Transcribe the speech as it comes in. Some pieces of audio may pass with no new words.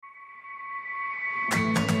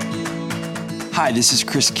Hi, this is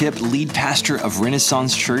Chris Kipp, lead pastor of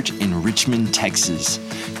Renaissance Church in Richmond, Texas.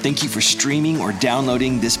 Thank you for streaming or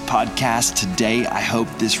downloading this podcast today. I hope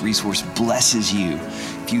this resource blesses you.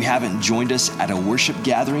 If you haven't joined us at a worship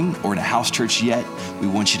gathering or at a house church yet, we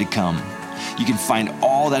want you to come. You can find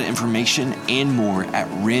all that information and more at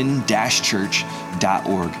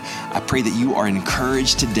ren-church.org. I pray that you are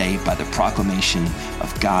encouraged today by the proclamation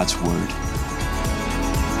of God's word.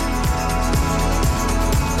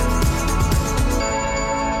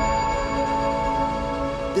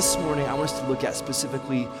 This morning, I want us to look at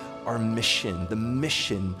specifically our mission, the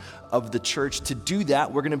mission of the church. To do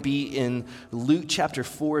that, we're going to be in Luke chapter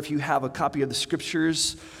 4. If you have a copy of the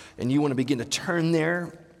scriptures and you want to begin to turn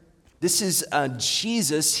there, this is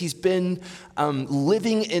Jesus. He's been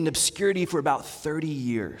living in obscurity for about 30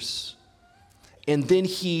 years. And then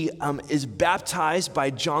he is baptized by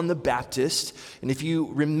John the Baptist. And if you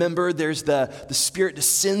remember, there's the Spirit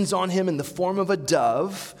descends on him in the form of a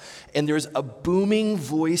dove. And there's a booming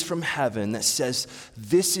voice from heaven that says,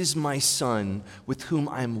 "This is my son with whom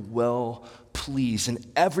I'm well pleased." And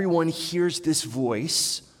everyone hears this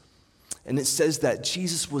voice. And it says that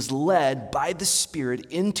Jesus was led by the Spirit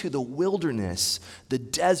into the wilderness, the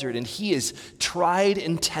desert. And he is tried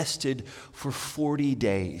and tested for 40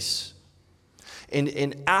 days.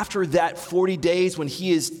 And after that 40 days, when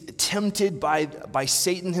he is tempted by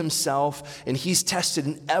Satan himself, and he's tested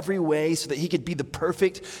in every way so that he could be the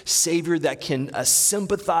perfect Savior that can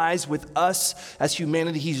sympathize with us as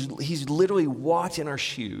humanity, he's literally walked in our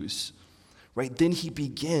shoes, right? Then he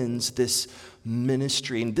begins this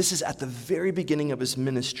ministry, and this is at the very beginning of his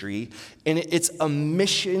ministry, and it's a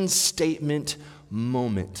mission statement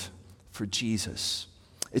moment for Jesus.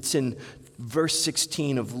 It's in verse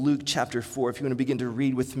 16 of Luke chapter 4, if you want to begin to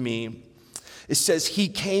read with me. It says, "He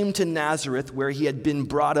came to Nazareth where he had been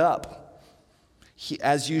brought up.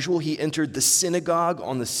 As usual, he entered the synagogue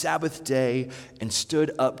on the Sabbath day and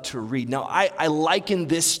stood up to read." Now, I liken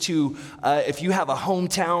this to if you have a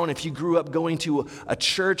hometown, if you grew up going to a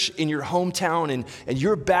church in your hometown and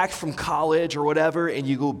you're back from college or whatever, and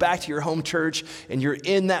you go back to your home church and you're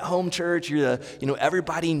in that home church,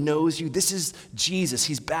 everybody knows you. This is Jesus.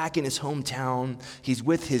 He's back in his hometown. He's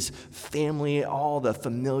with his family, all the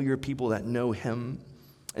familiar people that know him.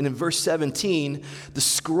 And in verse 17, the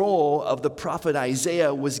scroll of the prophet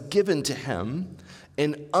Isaiah was given to him.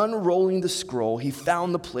 And unrolling the scroll, he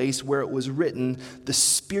found the place where it was written, "The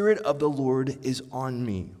Spirit of the Lord is on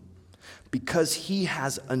me, because he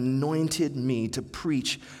has anointed me to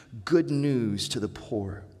preach good news to the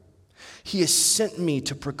poor. He has sent me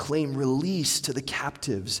to proclaim release to the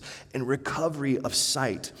captives and recovery of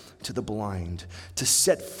sight to the blind, to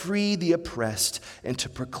set free the oppressed, and to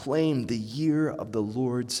proclaim the year of the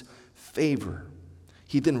Lord's favor."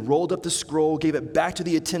 He then rolled up the scroll, gave it back to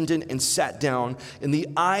the attendant, and sat down. And the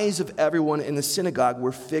eyes of everyone in the synagogue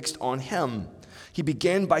were fixed on him. He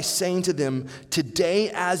began by saying to them,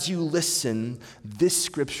 "Today as you listen, this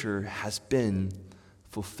scripture has been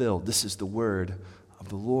fulfilled." This is the word of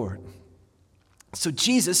the Lord. So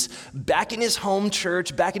Jesus, back in his home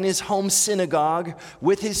church, back in his home synagogue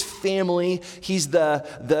with his family, he's he's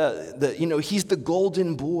the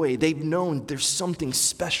golden boy. They've known there's something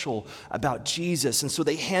special about Jesus. And so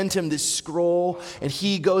they hand him this scroll, and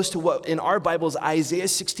he goes to what in our Bible is Isaiah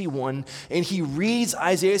 61, and he reads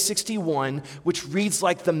Isaiah 61, which reads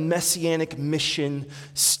like the messianic mission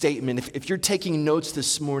statement. If you're taking notes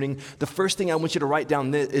this morning, the first thing I want you to write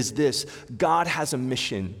down is this: God has a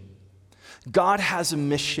mission. God has a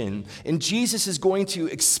mission, and Jesus is going to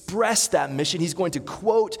express that mission. He's going to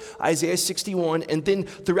quote Isaiah 61, and then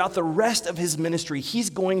throughout the rest of his ministry, he's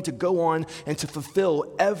going to go on and to fulfill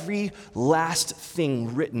every last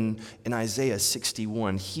thing written in Isaiah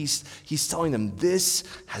 61. He's telling them, this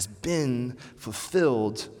has been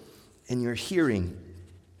fulfilled in your hearing.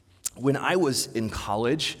 When I was in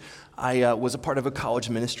college, I was a part of a college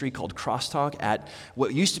ministry called Crosstalk at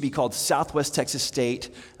what used to be called Southwest Texas State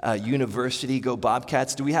University. Go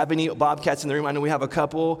Bobcats. Do we have any Bobcats in the room? I know we have a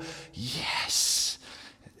couple. Yes.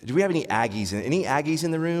 Do we have any Aggies? Any Aggies in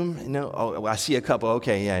the room? No? Oh, I see a couple.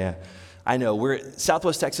 Okay, yeah. I know.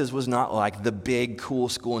 Southwest Texas was not like the big, cool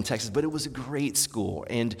school in Texas, but it was a great school.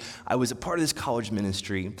 And I was a part of this college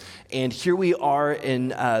ministry. And here we are in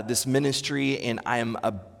this ministry, and I am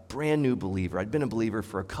a brand new believer. I'd been a believer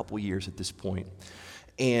for a couple years at this point.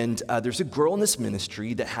 And there's a girl in this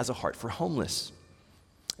ministry that has a heart for homeless.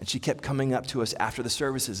 And she kept coming up to us after the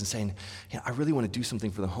services and saying, "I really want to do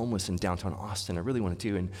something for the homeless in downtown Austin. I really want to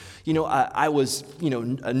do." And, I was,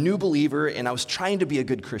 a new believer, and I was trying to be a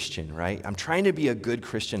good Christian, right? I'm trying to be a good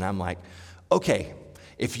Christian. I'm like, okay,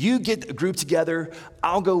 If you get a group together,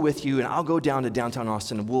 I'll go with you, and I'll go down to downtown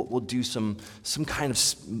Austin, and we'll do some kind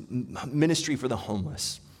of ministry for the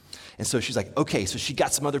homeless. And so she's like, okay, so she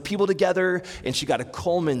got some other people together, and she got a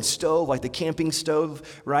Coleman stove, like the camping stove,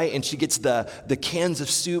 right? And she gets the cans of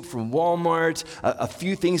soup from Walmart, a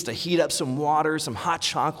few things to heat up some water, some hot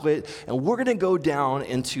chocolate, and we're gonna go down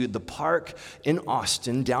into the park in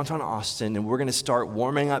Austin, downtown Austin, and we're gonna start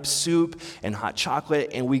warming up soup and hot chocolate,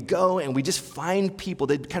 and we go and we just find people.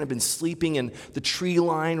 They'd kind of been sleeping in the tree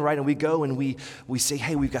line, right? And we go and we say,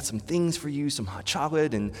 hey, we've got some things for you, some hot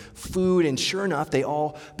chocolate and food, and sure enough, they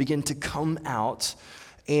all begin to come out,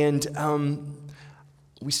 and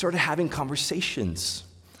we started having conversations.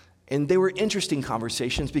 And they were interesting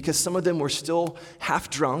conversations because some of them were still half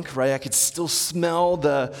drunk, right? I could still smell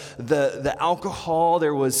the alcohol.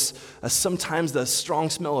 There was sometimes the strong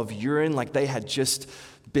smell of urine, like they had just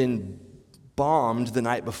been bombed the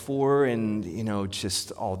night before, and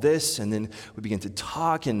just all this. And then we began to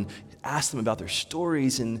talk and ask them about their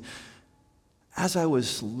stories. And as I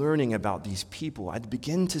was learning about these people, I'd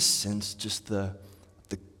begin to sense just the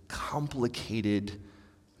complicated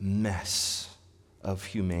mess of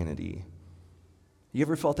humanity. You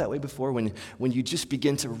ever felt that way before? When you just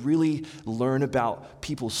begin to really learn about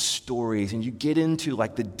people's stories and you get into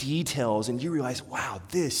like the details and you realize, wow,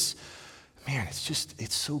 it's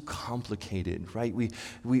so complicated, right?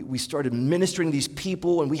 We started ministering to these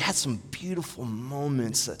people, and we had some beautiful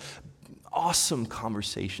moments, awesome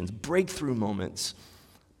conversations, breakthrough moments.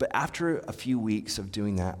 But after a few weeks of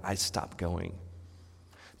doing that, I stopped going.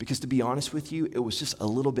 Because to be honest with you, it was just a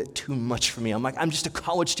little bit too much for me. I'm like, I'm just a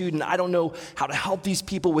college student. I don't know how to help these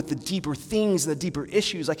people with the deeper things and the deeper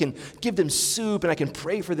issues. I can give them soup and I can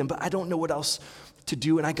pray for them, but I don't know what else to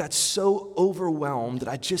do. And I got so overwhelmed that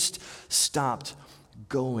I just stopped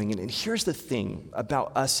going. And here's the thing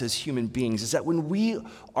about us as human beings is that when we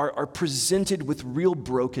are presented with real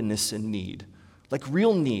brokenness and need, like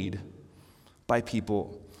real need by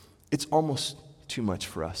people, it's almost too much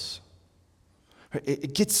for us.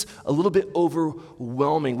 It gets a little bit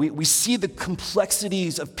overwhelming. We see the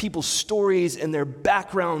complexities of people's stories and their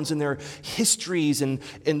backgrounds and their histories and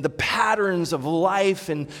the patterns of life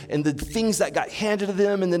and the things that got handed to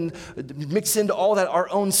them, and then mix into all that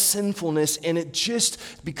our own sinfulness, and it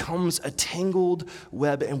just becomes a tangled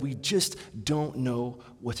web, and we just don't know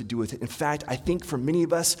what to do with it. In fact, I think for many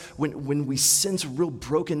of us, when we sense real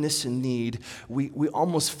brokenness and need, we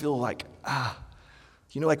almost feel like,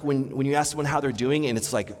 like when you ask someone how they're doing, and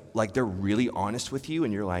it's like they're really honest with you,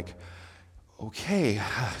 and you're like, okay,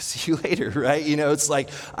 see you later, right? It's like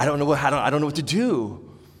I don't know what to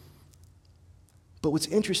do. But what's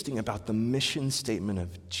interesting about the mission statement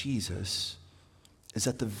of Jesus is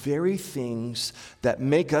that the very things that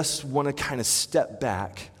make us want to kind of step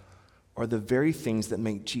back are the very things that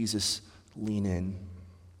make Jesus lean in.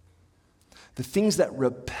 The things that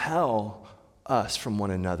repel us from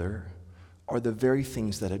one another are the very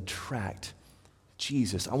things that attract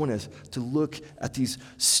Jesus. I want us to look at these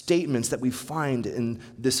statements that we find in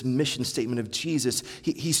this mission statement of Jesus.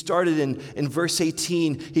 He started in verse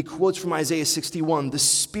 18. He quotes from Isaiah 61, "The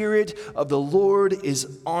Spirit of the Lord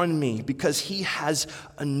is on me because he has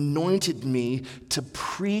anointed me to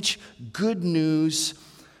preach good news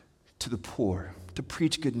to the poor." To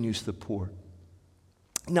preach good news to the poor.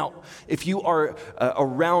 Now, if you are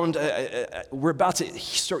around, we're about to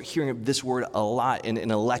start hearing this word a lot in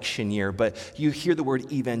an election year, but you hear the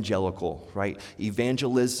word evangelical, right?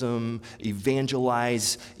 Evangelism,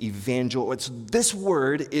 evangelize, this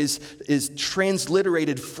word is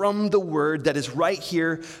transliterated from the word that is right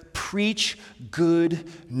here, preach good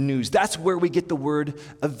news. That's where we get the word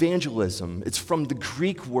evangelism. It's from the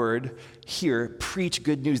Greek word here, preach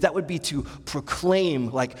good news. That would be to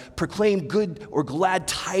proclaim good or glad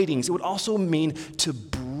tidings. It would also mean to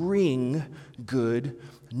bring good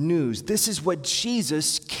news. This is what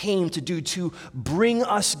Jesus came to do, to bring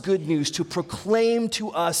us good news, to proclaim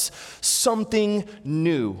to us something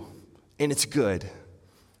new, and it's good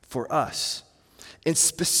for us. And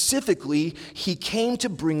specifically, he came to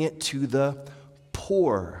bring it to the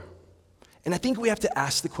poor. And I think we have to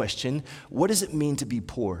ask the question, what does it mean to be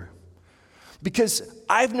poor? Because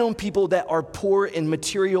I've known people that are poor in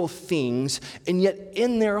material things, and yet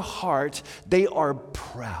in their heart, they are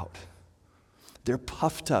proud. They're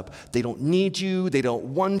puffed up. They don't need you. They don't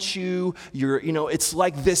want you. It's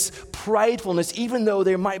like this pridefulness, even though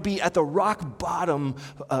they might be at the rock bottom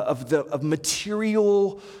of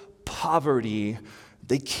material poverty,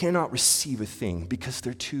 they cannot receive a thing because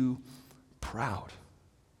they're too proud.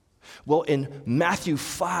 Well, in Matthew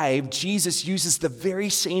 5, Jesus uses the very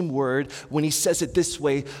same word when he says it this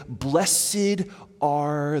way, "Blessed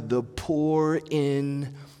are the poor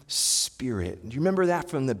in spirit. Do you remember that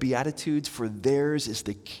from the Beatitudes? For theirs is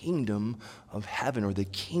the kingdom of heaven, or the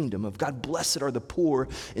kingdom of God. Blessed are the poor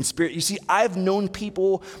in spirit. You see, I've known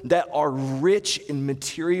people that are rich in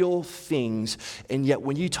material things, and yet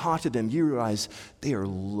when you talk to them, you realize they are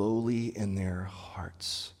lowly in their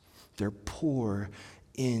hearts. They're poor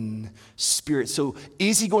in spirit. So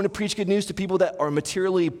is he going to preach good news to people that are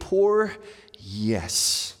materially poor?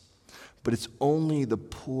 Yes. But it's only the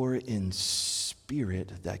poor in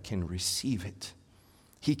spirit that can receive it.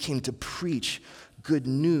 He came to preach good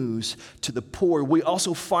news to the poor. We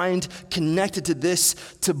also find connected to this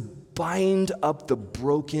to bind up the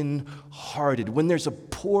brokenhearted. When there's a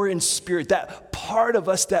poor in spirit, that part of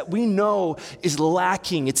us that we know is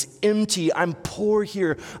lacking, it's empty, I'm poor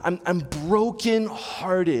here, I'm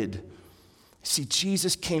brokenhearted. See,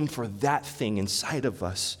 Jesus came for that thing inside of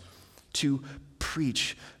us, to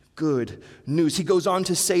preach good news. He goes on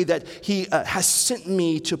to say that he has sent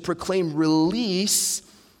me to proclaim release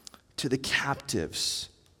to the captives.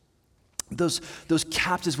 Those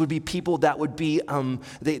captives would be people that would be,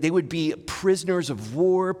 they would be prisoners of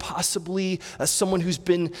war, possibly someone who's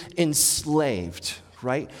been enslaved,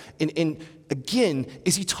 right? And again,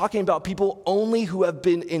 is he talking about people only who have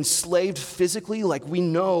been enslaved physically? Like we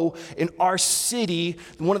know in our city,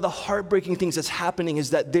 one of the heartbreaking things that's happening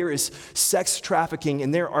is that there is sex trafficking,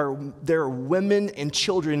 and there are women and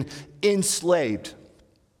children enslaved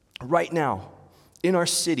right now. In our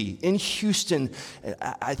city, in Houston,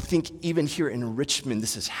 I think even here in Richmond,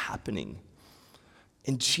 this is happening.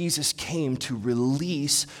 And Jesus came to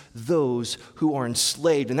release those who are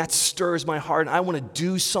enslaved. And that stirs my heart. And I want to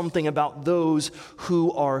do something about those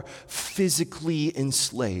who are physically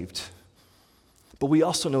enslaved. But we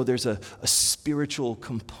also know there's a spiritual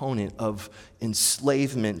component of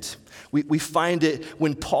enslavement. We find it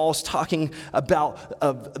when Paul's talking about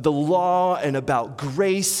the law and about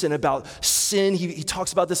grace and about sin. He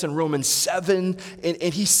talks about this in Romans 7,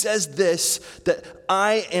 and he says this, that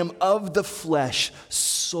I am of the flesh,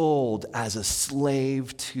 sold as a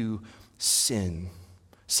slave to sin.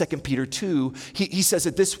 2 Peter 2, he says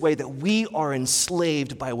it this way, that we are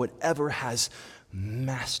enslaved by whatever has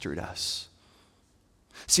mastered us.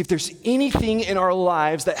 See, if there's anything in our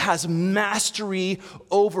lives that has mastery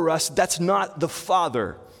over us, that's not the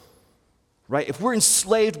Father, right? If we're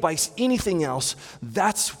enslaved by anything else,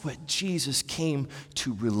 that's what Jesus came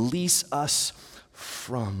to release us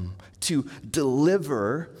from, to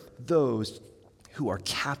deliver those who are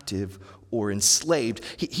captive or enslaved.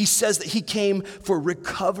 He says that he came for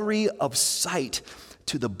recovery of sight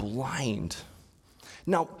to the blind.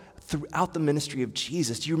 Now, throughout the ministry of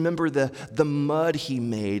Jesus, do you remember the mud he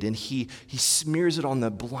made, and he smears it on the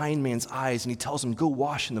blind man's eyes, and he tells him, go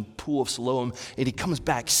wash in the pool of Siloam, and he comes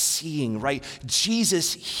back seeing, right?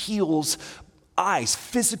 Jesus heals eyes,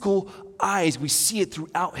 physical eyes. We see it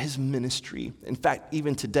throughout his ministry. In fact,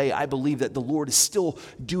 even today, I believe that the Lord is still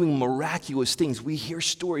doing miraculous things. We hear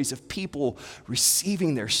stories of people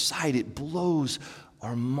receiving their sight. It blows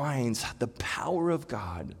our minds, the power of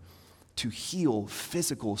God to heal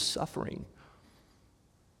physical suffering.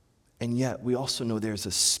 And yet, we also know there's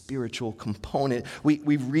a spiritual component.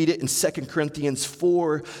 We read it in 2 Corinthians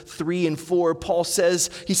 4, 3 and 4. Paul says,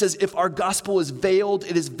 he says, if our gospel is veiled,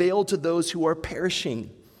 it is veiled to those who are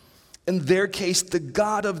perishing. In their case, the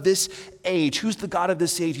God of this age. Who's the God of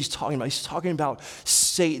this age he's talking about? He's talking about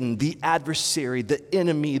Satan, the adversary, the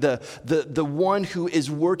enemy, the one who is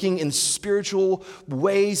working in spiritual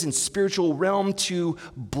ways and spiritual realm to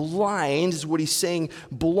blind, is what he's saying,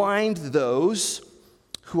 blind those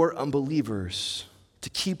who are unbelievers, to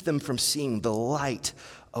keep them from seeing the light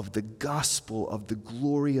of the gospel of the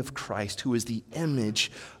glory of Christ, who is the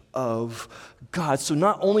image of God. So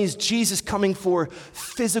not only is Jesus coming for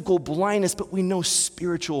physical blindness, but we know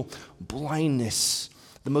spiritual blindness.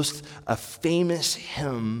 The most famous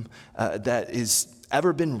hymn that is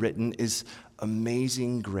ever been written is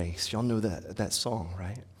Amazing Grace. Y'all know that song,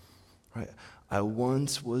 right? Right. I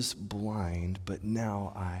once was blind, but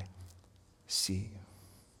now I see.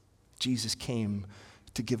 Jesus came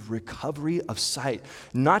to give recovery of sight,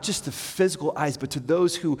 not just to physical eyes, but to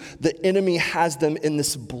those who the enemy has them in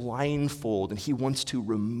this blindfold, and he wants to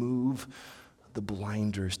remove the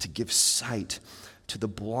blinders, to give sight to the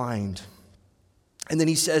blind. And then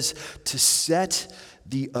he says to set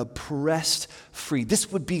the oppressed free.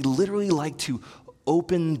 This would be literally like to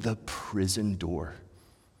open the prison door.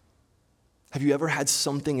 Have you ever had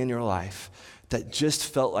something in your life that just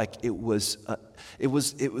felt like it was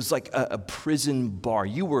like a prison bar?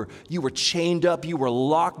 You were chained up, you were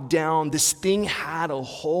locked down. This thing had a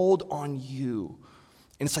hold on you,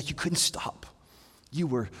 and it's like you couldn't stop. You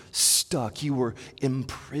were stuck. You were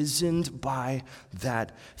imprisoned by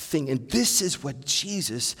that thing. And this is what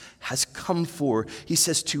Jesus has come for. He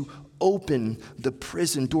says to open the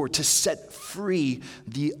prison door, to set free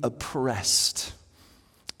the oppressed.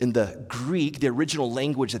 In the Greek, the original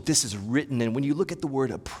language that this is written in, when you look at the word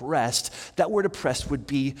oppressed, that word oppressed would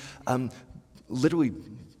be literally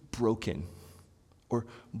broken or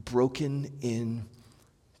broken in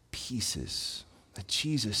pieces. That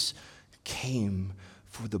Jesus came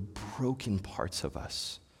for the broken parts of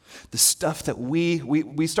us. The stuff that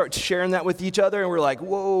we start sharing that with each other and we're like,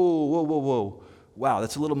 whoa. Wow,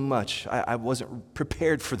 that's a little much. I wasn't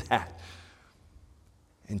prepared for that.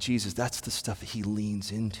 And Jesus, that's the stuff that he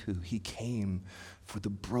leans into. He came for the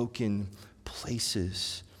broken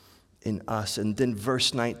places in us. And then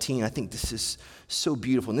verse 19, I think this is so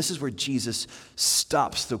beautiful. And this is where Jesus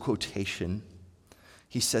stops the quotation.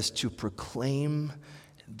 He says, to proclaim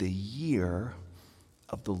the year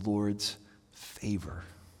of the Lord's favor.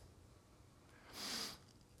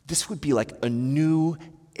 This would be like a new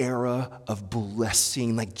era of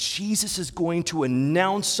blessing. Like Jesus is going to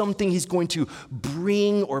announce something. He's going to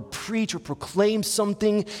bring or preach or proclaim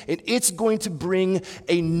something, and it's going to bring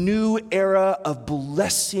a new era of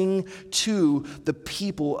blessing to the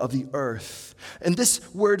people of the earth. And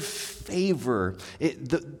this word favor,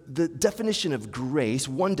 the definition of grace,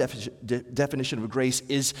 one definition of grace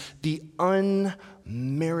is the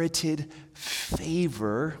unmerited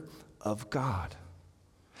favor of God.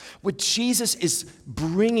 What Jesus is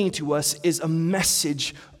bringing to us is a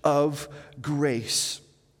message of grace.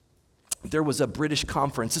 There was a British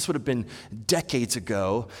conference, this would have been decades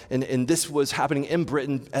ago, and this was happening in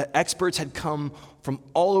Britain. Experts had come from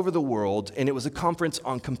all over the world, and it was a conference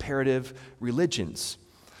on comparative religions.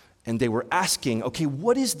 And they were asking, okay,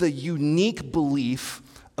 what is the unique belief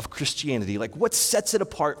of Christianity? Like, what sets it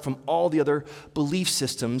apart from all the other belief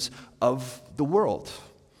systems of the world?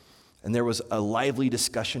 And there was a lively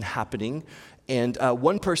discussion happening, and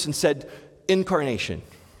one person said, incarnation,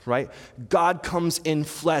 right? God comes in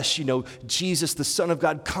flesh, Jesus, the Son of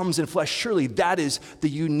God, comes in flesh. Surely that is the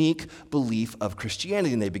unique belief of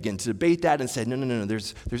Christianity. And they began to debate that and said, no,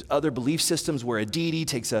 there's other belief systems where a deity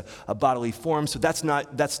takes a bodily form, so that's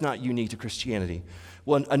not unique to Christianity.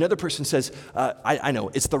 Well, another person says, I know,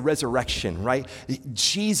 it's the resurrection, right?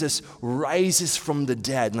 Jesus rises from the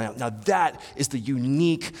dead. Now that is the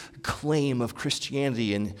unique claim of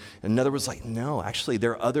Christianity. And another was like, no, actually,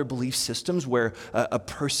 there are other belief systems where a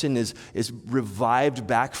person is revived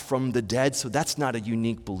back from the dead. So that's not a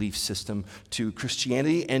unique belief system to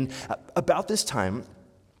Christianity. And about this time,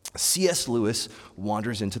 C.S. Lewis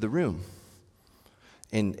wanders into the room.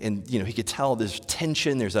 And he could tell there's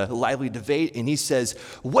tension, there's a lively debate, and he says,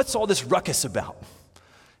 what's all this ruckus about?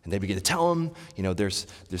 And they begin to tell him, there's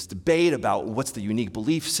this debate about what's the unique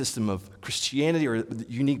belief system of Christianity or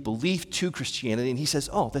the unique belief to Christianity, and he says,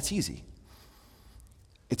 oh, that's easy.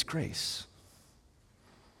 It's grace.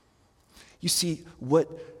 You see, what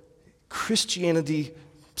Christianity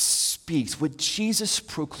speaks, what Jesus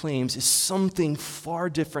proclaims is something far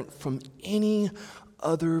different from any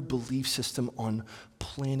other belief system on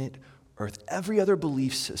planet Earth. Every other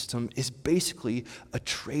belief system is basically a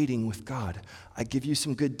trading with God. I give you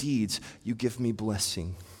some good deeds, you give me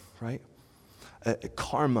blessing, right?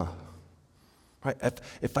 Karma, right?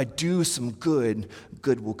 If I do some good,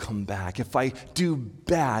 good will come back. If I do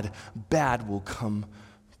bad, bad will come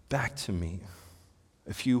back to me.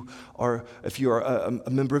 If you are a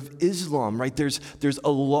member of Islam, right, there's a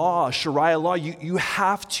law, Sharia law. You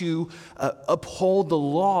have to uphold the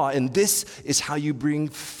law, and this is how you bring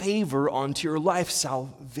favor onto your life,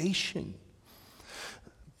 salvation.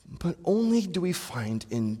 But only do we find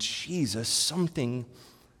in Jesus something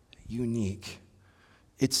unique.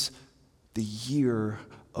 It's the year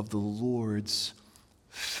of the Lord's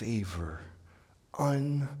favor,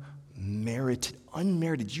 unmerited.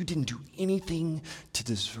 You didn't do anything to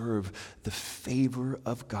deserve the favor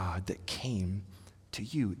of God that came to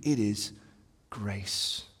you. It is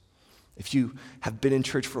grace. If you have been in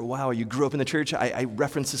church for a while, or you grew up in the church, I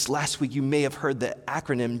referenced this last week. You may have heard the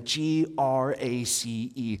acronym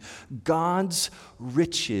GRACE. God's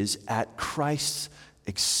riches at Christ's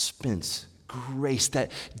expense. Grace,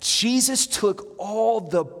 that Jesus took all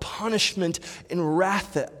the punishment and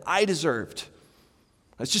wrath that I deserved.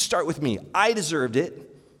 Let's just start with me. I deserved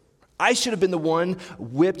it. I should have been the one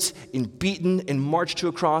whipped and beaten and marched to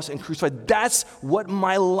a cross and crucified. That's what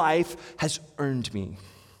my life has earned me.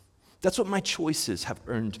 That's what my choices have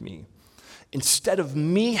earned me. Instead of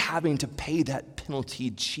me having to pay that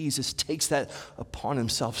penalty, Jesus takes that upon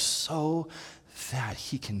himself so that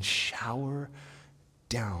he can shower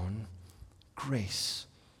down grace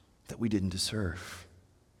that we didn't deserve.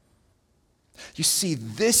 You see,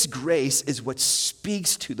 this grace is what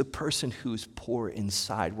speaks to the person who's poor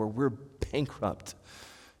inside, where we're bankrupt.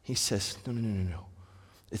 He says, no.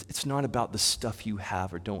 It's not about the stuff you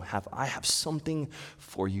have or don't have. I have something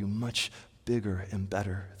for you much bigger and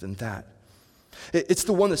better than that. It's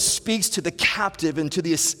the one that speaks to the captive and to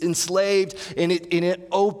the enslaved, and it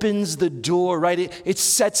opens the door, right? It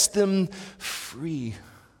sets them free.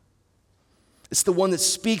 It's the one that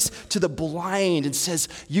speaks to the blind and says,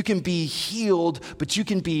 you can be healed, but you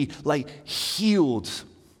can be healed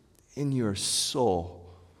in your soul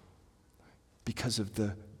because of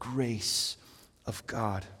the grace of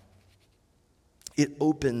God. It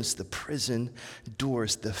opens the prison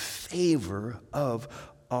doors, the favor of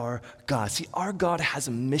our God. See, our God has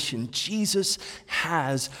a mission. Jesus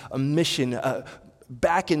has a mission.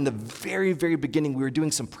 Back in the very, very beginning, we were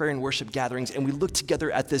doing some prayer and worship gatherings, and we looked together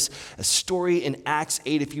at this story in Acts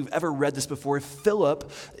 8. If you've ever read this before, Philip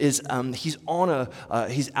is he's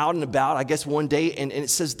out and about, I guess, one day, and it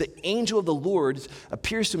says the angel of the Lord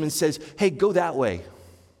appears to him and says, hey, go that way.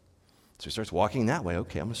 So he starts walking that way.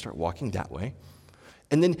 Okay, I'm going to start walking that way.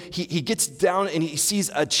 And then he gets down and he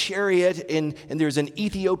sees a chariot, and there's an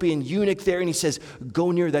Ethiopian eunuch there, and he says,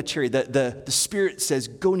 go near that chariot. The Spirit says,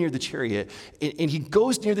 go near the chariot. And he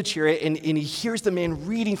goes near the chariot, and he hears the man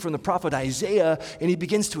reading from the prophet Isaiah, and he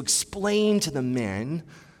begins to explain to the man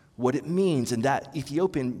what it means. And that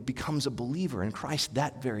Ethiopian becomes a believer in Christ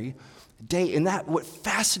that very day. And what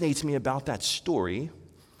fascinates me about that story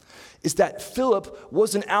is that Philip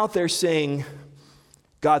wasn't out there saying,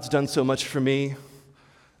 God's done so much for me.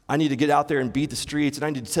 I need to get out there and beat the streets, and I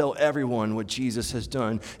need to tell everyone what Jesus has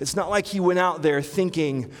done. It's not like he went out there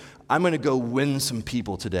thinking, I'm going to go win some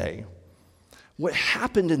people today. What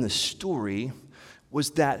happened in the story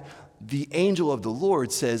was that the angel of the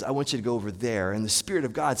Lord says, I want you to go over there, and the Spirit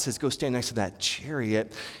of God says, go stand next to that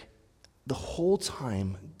chariot. The whole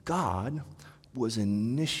time, God was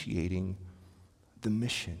initiating the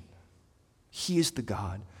mission. He is the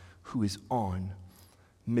God who is on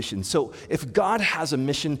mission. So if God has a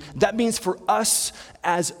mission, that means for us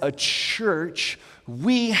as a church,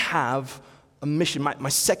 we have a mission. My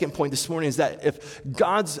second point this morning is that if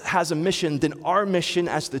God has a mission, then our mission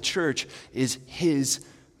as the church is his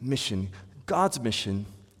mission. God's mission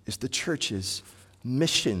is the church's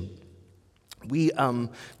mission. We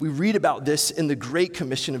read about this in the Great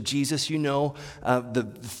Commission of Jesus. You know, the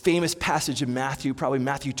famous passage of Matthew, probably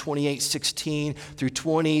Matthew 28:16 through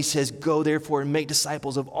 20 says, go therefore and make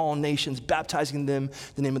disciples of all nations, baptizing them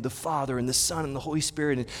in the name of the Father and the Son and the Holy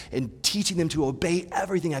Spirit, and teaching them to obey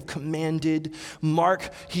everything I've commanded.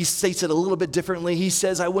 Mark, he states it a little bit differently. He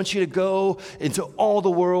says, I want you to go into all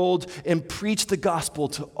the world and preach the gospel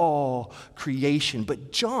to all creation.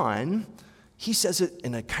 But John, he says it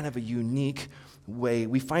in a kind of a unique way.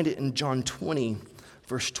 We find it in John 20,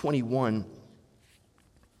 verse 21.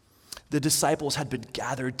 The disciples had been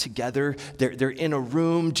gathered together. They're in a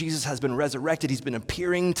room. Jesus has been resurrected. He's been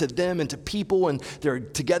appearing to them and to people, and they're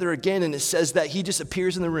together again. And it says that he just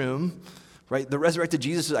appears in the room, right? The resurrected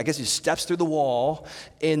Jesus, I guess he steps through the wall,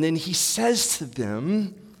 and then he says to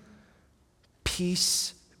them,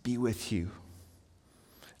 peace be with you.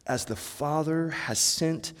 As the Father has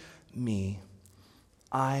sent me,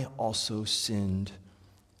 I also send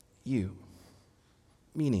you.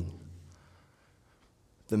 Meaning,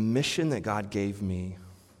 the mission that God gave me,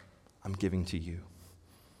 I'm giving to you.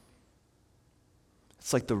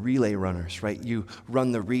 It's like the relay runners, right? You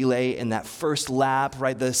run the relay in that first lap,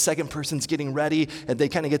 right? The second person's getting ready, and they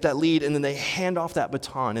kind of get that lead, and then they hand off that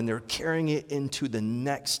baton, and they're carrying it into the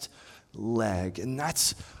next leg. And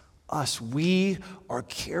that's us. We are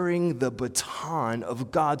carrying the baton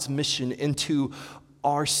of God's mission into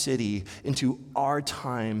our city, into our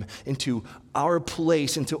time, into our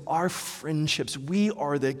place, into our friendships. We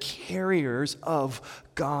are the carriers of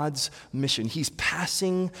God's mission. He's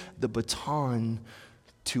passing the baton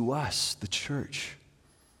to us, the church.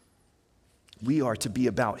 We are to be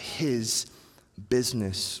about his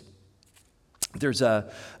business. There's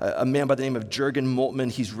a man by the name of Jürgen Moltmann.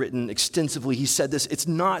 He's written extensively. He said this, it's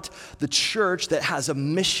not the church that has a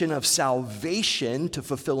mission of salvation to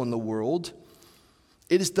fulfill in the world.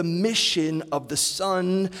 It is the mission of the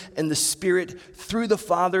Son and the Spirit through the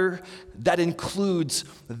Father that includes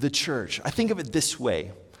the church. I think of it this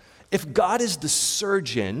way. If God is the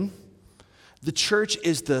surgeon, the church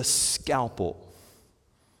is the scalpel.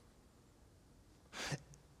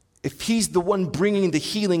 If he's the one bringing the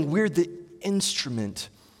healing, we're the instrument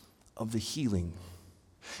of the healing.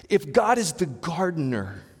 If God is the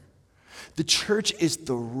gardener, the church is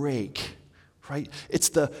the rake, right? It's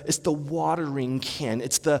the watering can.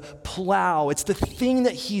 It's the plow. It's the thing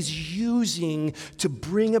that he's using to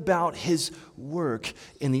bring about his work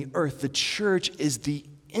in the earth. The church is the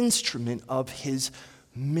instrument of his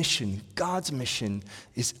mission. God's mission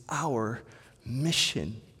is our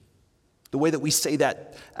mission. The way that we say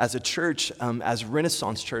that as a church, as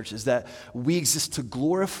Renaissance Church, is that we exist to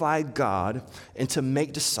glorify God and to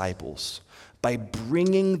make disciples by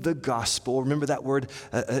bringing the gospel. Remember that word,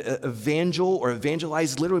 evangel or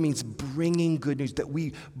evangelize literally means bringing good news, that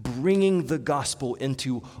we bringing the gospel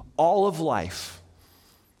into all of life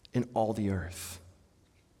and all the earth.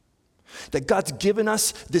 That God's given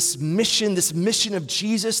us this mission of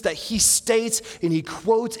Jesus that he states and he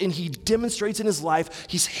quotes and he demonstrates in his life.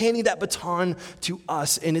 He's handing that baton to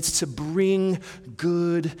us, and it's to bring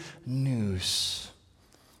good news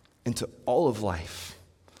into all of life,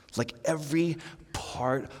 like every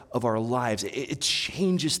part of our lives. It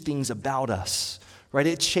changes things about us, right?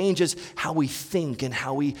 It changes how we think and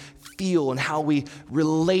how we feel and how we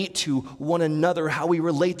relate to one another, how we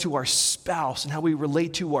relate to our spouse and how we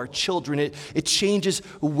relate to our children. It changes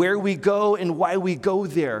where we go and why we go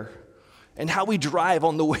there and how we drive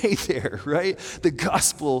on the way there, right? The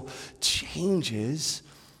gospel changes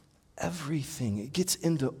everything. It gets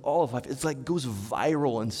into all of life. It's like goes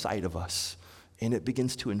viral inside of us, and it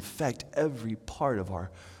begins to infect every part of our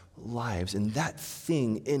lives. And that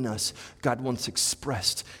thing in us, God wants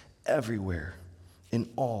expressed everywhere in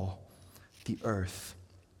all the earth.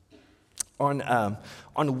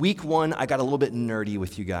 On week one, I got a little bit nerdy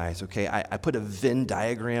with you guys, okay? I put a Venn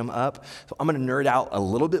diagram up. So I'm going to nerd out a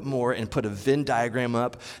little bit more and put a Venn diagram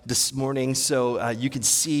up this morning so you can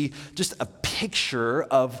see just a picture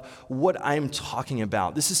of what I'm talking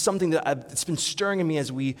about. This is something that it's been stirring in me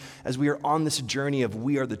as we are on this journey of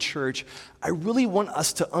We Are the Church. I really want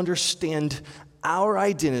us to understand our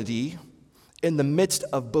identity in the midst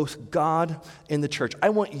of both God and the church. I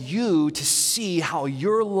want you to see how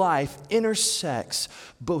your life intersects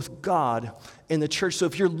both God and the church. So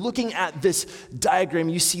if you're looking at this diagram,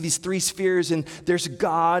 you see these three spheres, and there's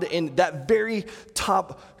God in that very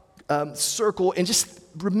top circle. And just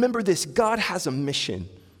remember this, God has a mission,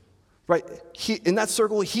 right? In that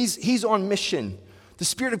circle, he's on mission. The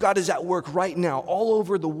Spirit of God is at work right now, all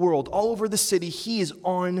over the world, all over the city. He is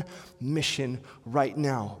on mission right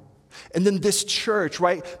now. And then this church,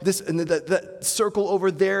 right? That circle over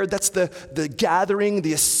there, that's the gathering,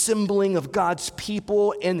 the assembling of God's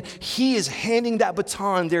people. And he is handing that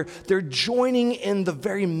baton. They're joining in the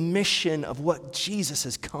very mission of what Jesus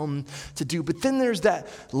has come to do. But then there's that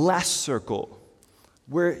last circle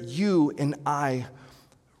where you and I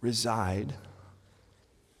reside.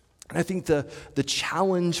 And I think the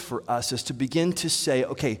challenge for us is to begin to say,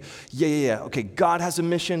 okay, okay, God has a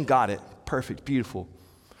mission, got it, perfect, beautiful.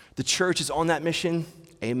 The church is on that mission,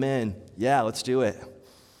 amen, yeah, let's do it.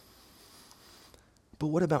 But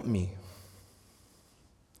what about me?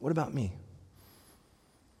 What about me?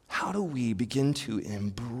 How do we begin to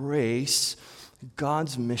embrace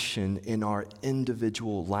God's mission in our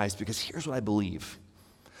individual lives? Because here's what I believe.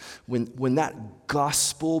 When that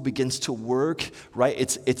gospel begins to work, right,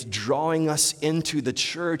 it's drawing us into the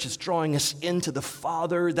church, it's drawing us into the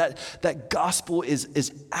Father. That gospel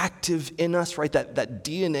is active in us, right, that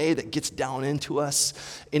DNA that gets down into us,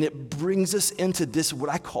 and it brings us into this, what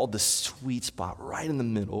I call the sweet spot, right in the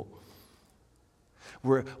middle,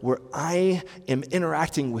 where I am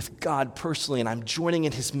interacting with God personally and I'm joining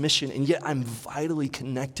in his mission, and yet I'm vitally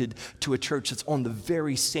connected to a church that's on the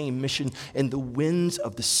very same mission, and the winds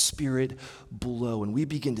of the Spirit blow, and we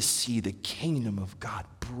begin to see the kingdom of God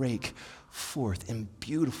break forth in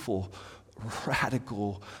beautiful,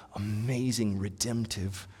 radical, amazing,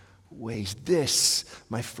 redemptive ways. This,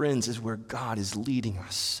 my friends, is where God is leading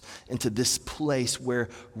us, into this place where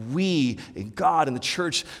we and God and the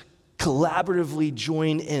church collaboratively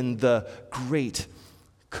join in the Great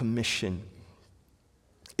Commission.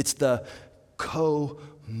 It's the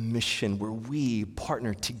co-mission where we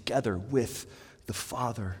partner together with the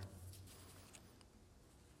Father.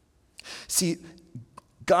 See,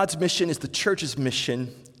 God's mission is the church's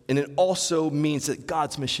mission, and it also means that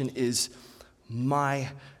God's mission is my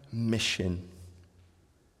mission.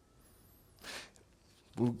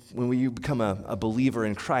 When you become a believer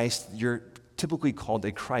in Christ, you're typically called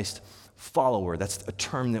a Christ follower. That's a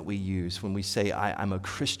term that we use when we say I'm a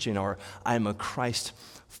Christian or I'm a Christ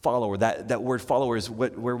follower. That word follower is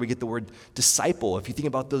where we get the word disciple. If you think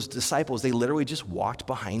about those disciples, they literally just walked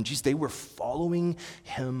behind Jesus. They were following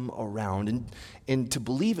him around. And to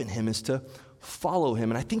believe in him is to follow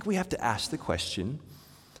him. And I think we have to ask the question,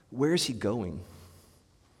 where is he going?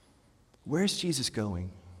 Where is Jesus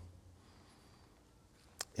going?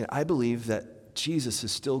 And I believe that Jesus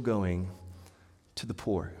is still going to the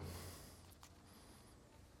poor.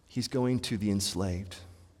 He's going to the enslaved.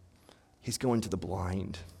 He's going to the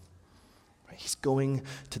blind. He's going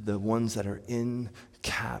to the ones that are in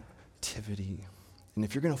captivity. And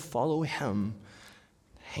if you're going to follow him,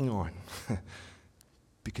 hang on,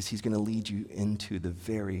 because he's going to lead you into the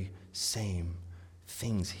very same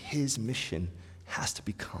things. His mission has to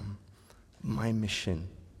become my mission.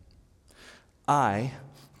 I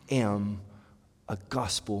am a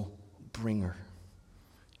gospel bringer.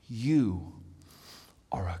 You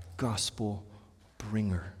are a gospel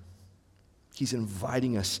bringer. He's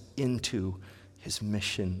inviting us into his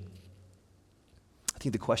mission. I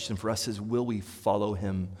think the question for us is, will we follow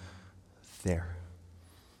him there?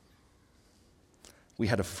 We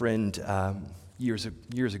had a friend years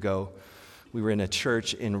ago. We were in a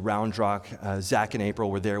church in Round Rock. Zach and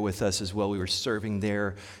April were there with us as well. We were serving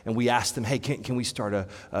there. And we asked them, hey, can we start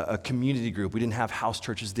a community group? We didn't have house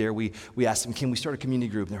churches there. We asked them, can we start a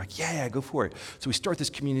community group? And they're like, yeah, go for it. So we start this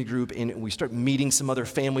community group, and we start meeting some other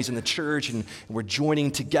families in the church, and we're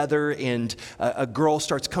joining together. And a girl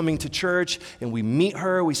starts coming to church, and we meet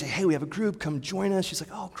her. We say, hey, we have a group. Come join us. She's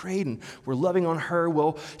like, oh, great. And we're loving on her.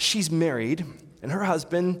 Well, she's married, and her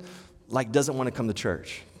husband doesn't want to come to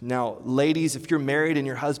church. Now, ladies, if you're married and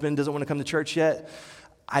your husband doesn't want to come to church yet,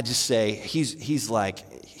 I just say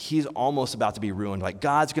he's almost about to be ruined. Like,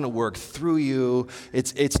 God's going to work through you.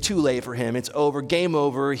 It's too late for him. It's over. Game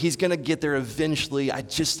over. He's going to get there eventually. I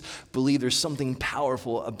just believe there's something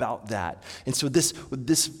powerful about that. And so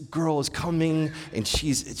this girl is coming, and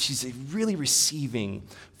she's really receiving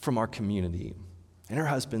from our community. And her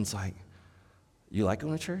husband's like, you like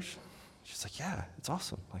going to church? She's like, yeah, it's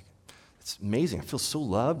awesome. Like, it's amazing. I feel so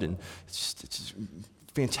loved, and it's just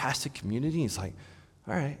fantastic community. He's like,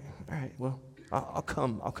 all right, well, I'll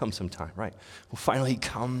come sometime, right? Well, finally he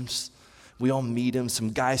comes. We all meet him.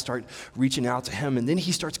 Some guys start reaching out to him, and then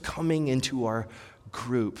he starts coming into our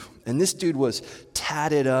group. And this dude was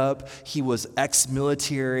tatted up. He was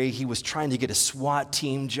ex-military. He was trying to get a SWAT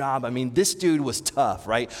team job. I mean, this dude was tough,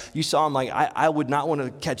 right? You saw him, I would not want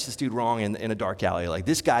to catch this dude wrong in a dark alley. Like,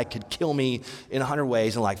 this guy could kill me in 100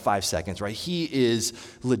 ways in 5 seconds, right? He is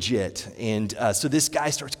legit. And so this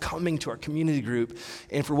guy starts coming to our community group.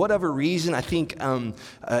 And for whatever reason, I think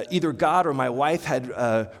either God or my wife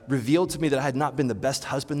had revealed to me that I had not been the best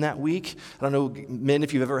husband that week. I don't know, men,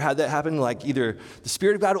 if you've ever had that happen, either the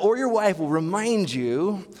Spirit of God or your wife will remind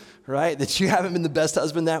you, right, that you haven't been the best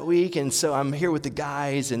husband that week. And so I'm here with the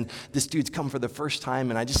guys, and this dude's come for the first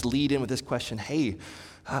time, and I just lead in with this question, hey,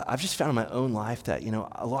 I've just found in my own life that,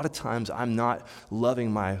 a lot of times I'm not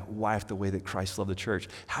loving my wife the way that Christ loved the church.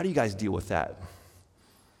 How do you guys deal with that?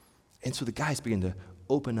 And so the guys begin to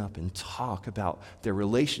open up and talk about their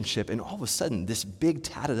relationship, and all of a sudden, this big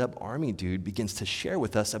tatted up army dude begins to share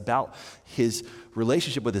with us about his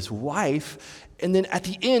relationship with his wife, and then at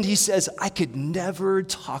the end, he says, I could never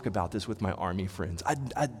talk about this with my army friends.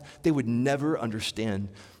 They would never understand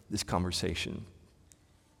this conversation.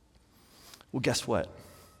 Well, guess what?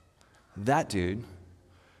 That dude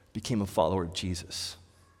became a follower of Jesus.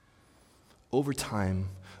 Over time,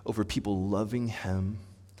 over people loving him,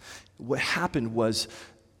 what happened was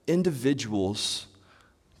individuals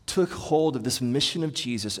took hold of this mission of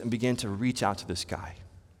Jesus and began to reach out to this guy.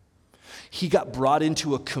 He got brought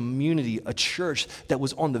into a community, a church that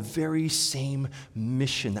was on the very same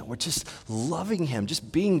mission, that were just loving him,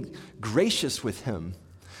 just being gracious with him.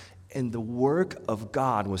 And the work of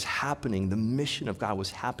God was happening, the mission of God was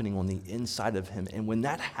happening on the inside of him. And when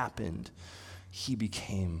that happened, he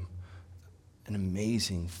became an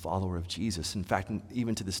amazing follower of Jesus. In fact,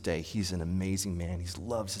 even to this day, he's an amazing man. He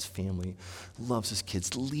loves his family, loves his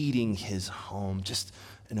kids, leading his home, just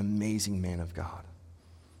an amazing man of God.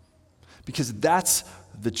 Because that's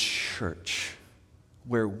the church,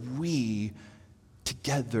 where we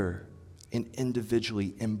together and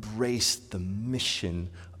individually embrace the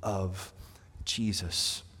mission of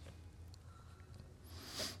Jesus.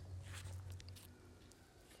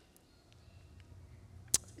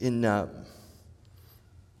 In the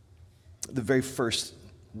very first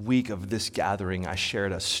week of this gathering, I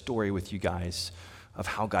shared a story with you guys of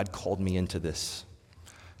how God called me into this.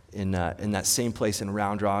 In that same place in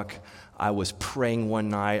Round Rock, I was praying one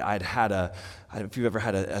night. I don't know if you've ever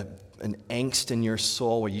had an angst in your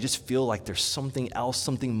soul where you just feel like there's something else,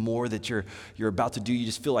 something more that you're about to do. You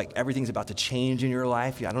just feel like everything's about to change in your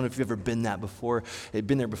life. I don't know if you've ever been there before.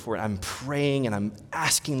 I'm praying and I'm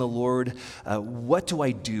asking the Lord, what do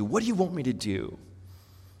I do? What do you want me to do?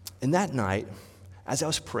 And that night, as I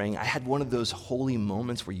was praying, I had one of those holy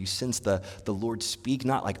moments where you sense the Lord speak,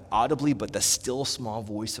 not like audibly, but the still small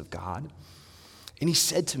voice of God. And he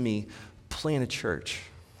said to me, plant a church.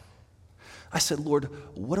 I said, Lord,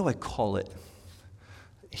 what do I call it?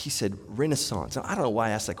 He said, Renaissance. Now, I don't know why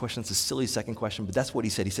I asked that question. It's a silly second question, but that's what he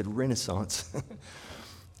said. He said, Renaissance.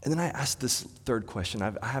 And then I asked this third question.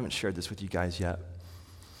 I haven't shared this with you guys yet.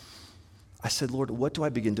 I said, Lord, what do I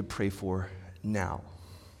begin to pray for now?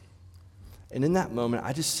 And in that moment,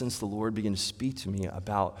 I just sensed the Lord begin to speak to me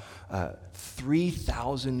about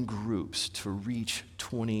 3,000 groups to reach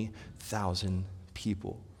 20,000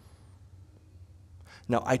 people.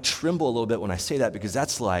 Now, I tremble a little bit when I say that because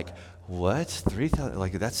that's like, what? 3,000?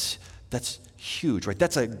 Like, that's huge, right?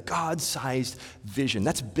 That's a God-sized vision.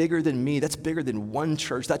 That's bigger than me. That's bigger than one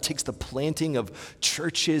church. That takes the planting of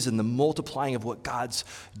churches and the multiplying of what God's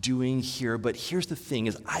doing here. But here's the thing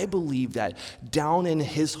is I believe that down in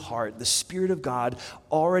his heart, the Spirit of God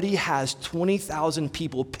already has 20,000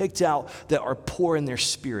 people picked out that are poor in their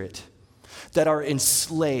spirit, that are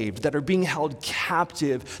enslaved, that are being held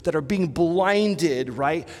captive, that are being blinded,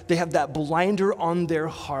 right? They have that blinder on their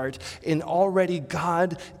heart, and already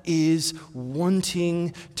God is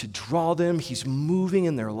wanting to draw them. He's moving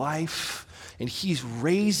in their life, and he's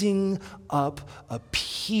raising up a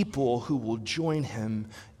people who will join him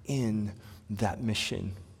in that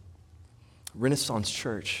mission. Renaissance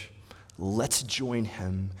Church, let's join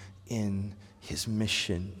him in his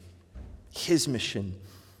mission. His mission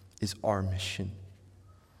is our mission.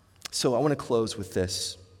 So I want to close with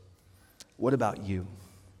this. What about you?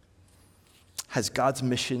 Has God's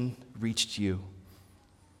mission reached you?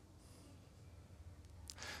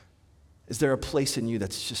 Is there a place in you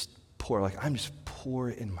that's just poor, like I'm just poor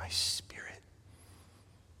in my spirit?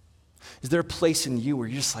 Is there a place in you where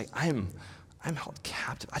you're just like, I'm held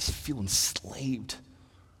captive, I just feel enslaved?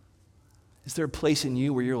 Is there a place in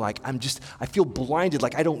you where you're like, I feel blinded,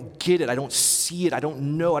 like I don't get it, I don't see it, I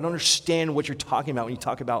don't know, I don't understand what you're talking about when you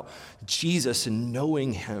talk about Jesus and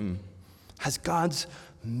knowing him? Has God's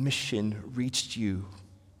mission reached you?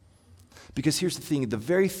 Because here's the thing, the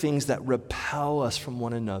very things that repel us from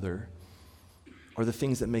one another are the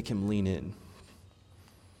things that make him lean in.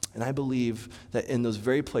 And I believe that in those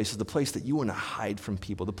very places, the place that you want to hide from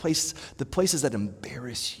people, the places that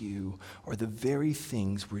embarrass you are the very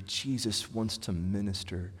things where Jesus wants to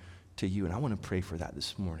minister to you. And I want to pray for that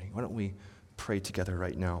this morning. Why don't we pray together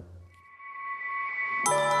right now?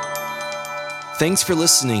 Thanks for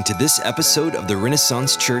listening to this episode of the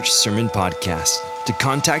Renaissance Church Sermon Podcast. To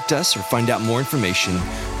contact us or find out more information,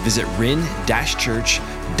 visit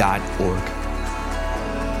ren-church.org.